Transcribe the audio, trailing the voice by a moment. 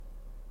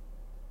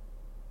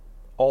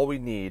all we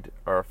need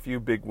are a few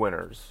big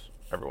winners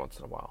every once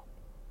in a while.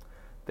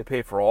 They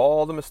pay for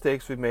all the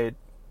mistakes we've made,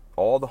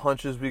 all the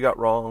hunches we got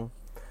wrong,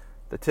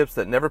 the tips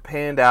that never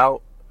panned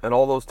out, and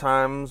all those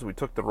times we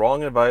took the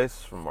wrong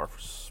advice from our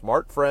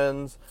smart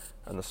friends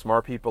and the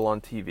smart people on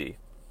TV.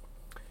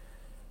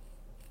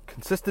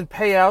 Consistent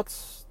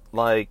payouts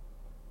like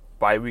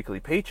bi-weekly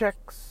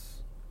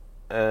paychecks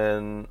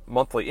and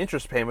monthly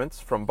interest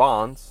payments from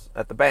bonds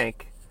at the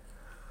bank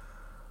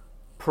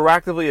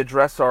proactively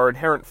address our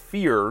inherent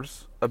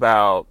fears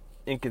about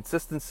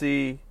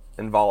inconsistency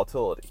and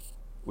volatility.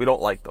 We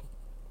don't like them.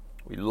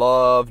 We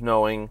love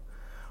knowing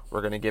we're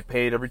going to get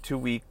paid every 2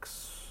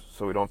 weeks,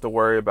 so we don't have to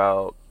worry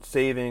about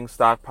saving,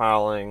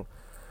 stockpiling,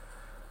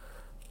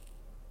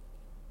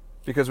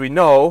 because we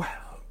know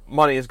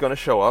money is going to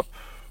show up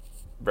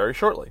very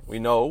shortly. We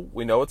know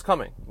it's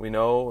coming. We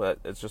know that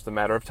it's just a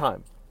matter of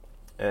time.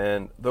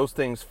 And those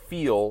things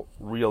feel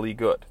really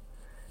good.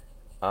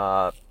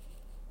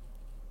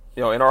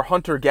 In our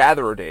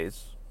hunter-gatherer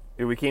days,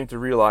 we came to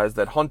realize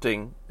that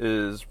hunting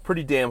is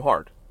pretty damn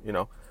hard.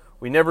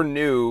 We never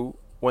knew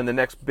when the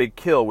next big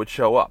kill would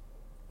show up.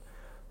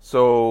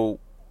 So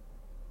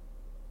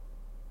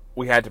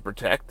we had to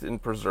protect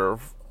and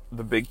preserve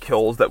the big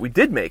kills that we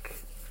did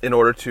make in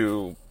order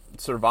to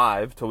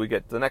survive till we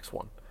get to the next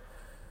one.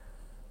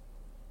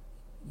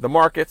 The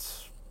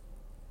markets,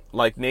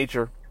 like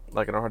nature,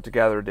 like in our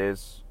hunter-gatherer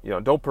days,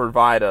 don't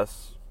provide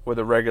us with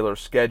a regular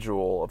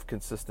schedule of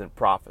consistent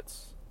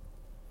profits.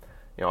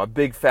 A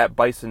big fat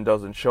bison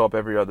doesn't show up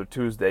every other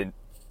Tuesday,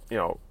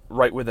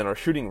 right within our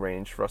shooting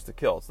range for us to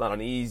kill. It's not an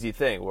easy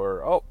thing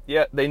where,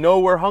 they know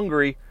we're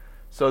hungry,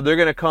 so they're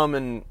going to come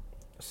and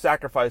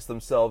sacrifice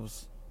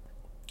themselves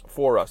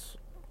for us.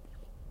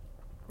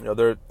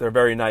 They're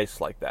very nice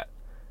like that.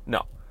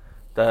 No,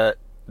 that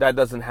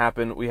doesn't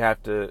happen. We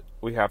have to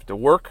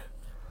work.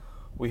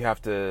 We have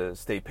to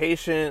stay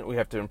patient. We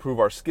have to improve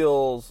our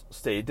skills,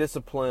 stay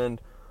disciplined,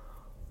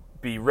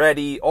 be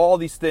ready. All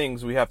these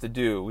things we have to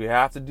do. We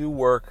have to do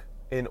work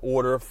in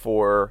order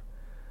for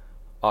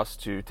us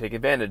to take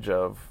advantage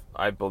of,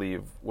 I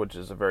believe, which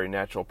is a very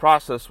natural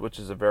process, which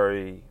is a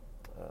very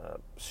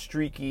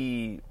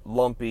streaky,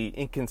 lumpy,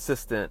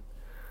 inconsistent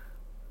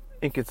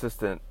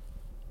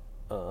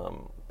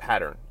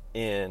pattern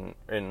in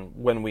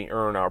when we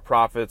earn our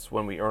profits,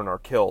 when we earn our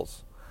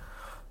kills.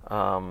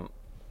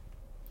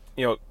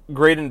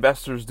 Great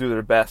investors do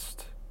their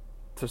best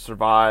to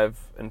survive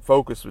and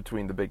focus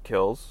between the big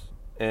kills,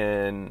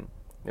 and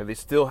they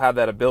still have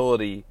that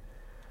ability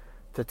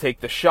to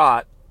take the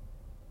shot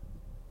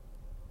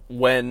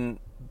when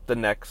the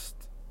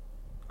next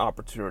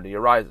opportunity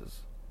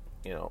arises.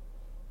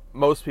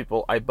 Most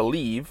people, I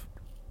believe,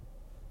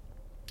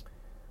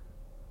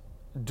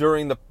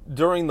 during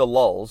the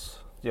lulls,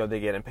 they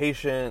get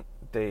impatient.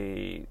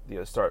 They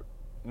start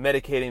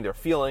medicating their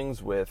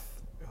feelings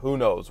with who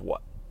knows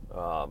what,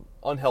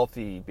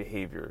 unhealthy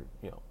behavior,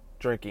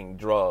 drinking,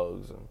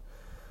 drugs,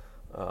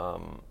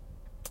 and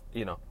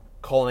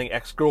calling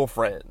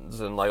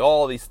ex-girlfriends, and like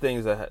all these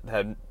things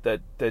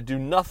that do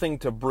nothing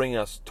to bring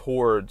us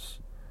towards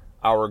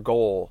our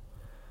goal,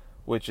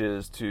 which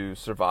is to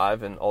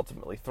survive and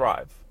ultimately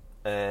thrive.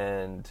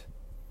 And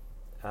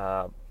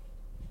the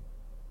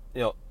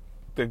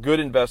good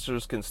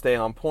investors can stay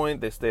on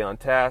point, they stay on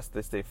task,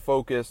 they stay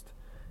focused,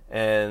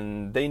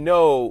 and they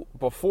know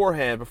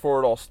beforehand,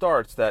 before it all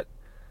starts, that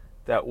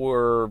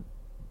we're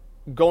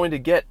going to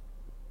get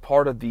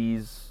part of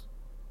these.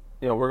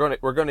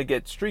 We're going to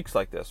get streaks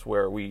like this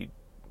where we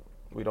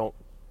don't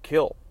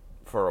kill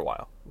for a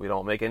while, we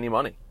don't make any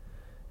money,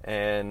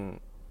 and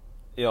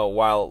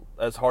while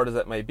as hard as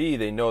that may be,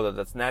 they know that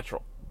that's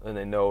natural, and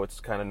they know it's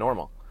kind of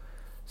normal.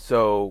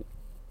 So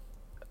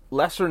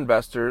lesser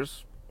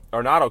investors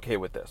are not okay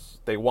with this.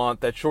 They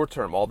want that short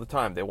term all the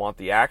time. They want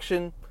the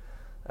action.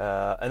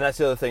 And that's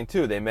the other thing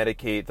too. They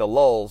medicate the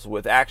lulls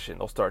with action.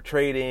 They'll start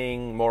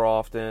trading more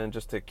often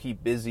just to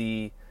keep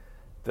busy.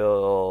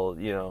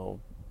 They'll,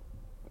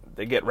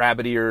 they get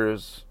rabbit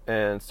ears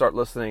and start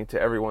listening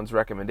to everyone's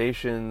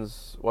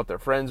recommendations, what their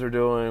friends are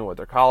doing, what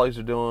their colleagues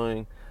are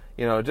doing,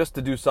 just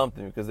to do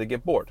something because they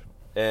get bored.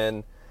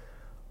 And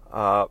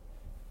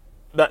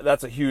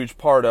that's a huge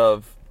part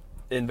of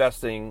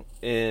investing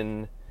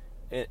in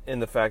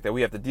the fact that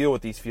we have to deal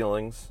with these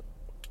feelings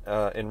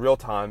in real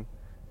time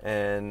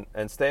and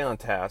stay on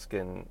task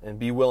and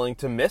be willing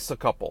to miss a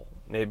couple,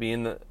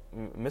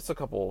 miss a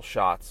couple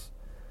shots,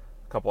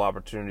 a couple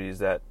opportunities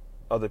that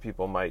other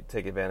people might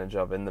take advantage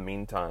of in the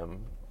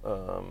meantime,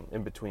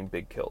 in between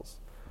big kills.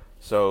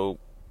 So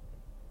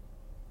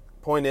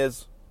point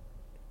is,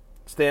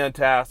 stay on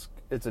task.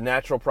 It's a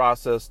natural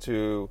process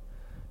to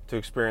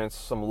experience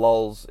some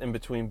lulls in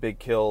between big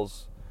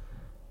kills,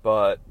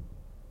 but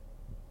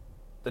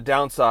the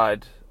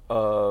downside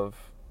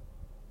of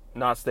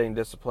not staying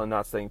disciplined,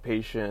 not staying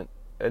patient,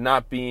 and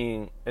not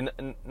being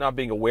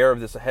aware of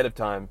this ahead of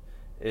time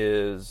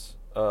is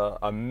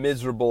a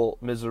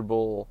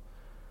miserable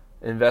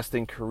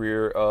investing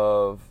career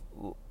of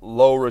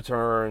low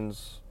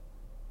returns,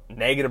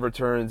 negative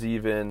returns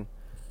even,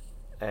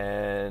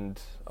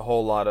 and a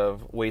whole lot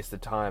of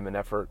wasted time and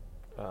effort,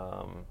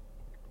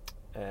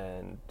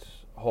 and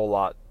a whole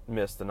lot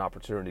missed and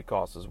opportunity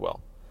cost as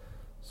well.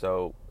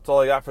 So that's all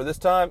I got for this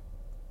time.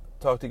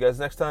 Talk to you guys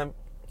next time.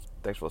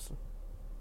 Thanks for listening.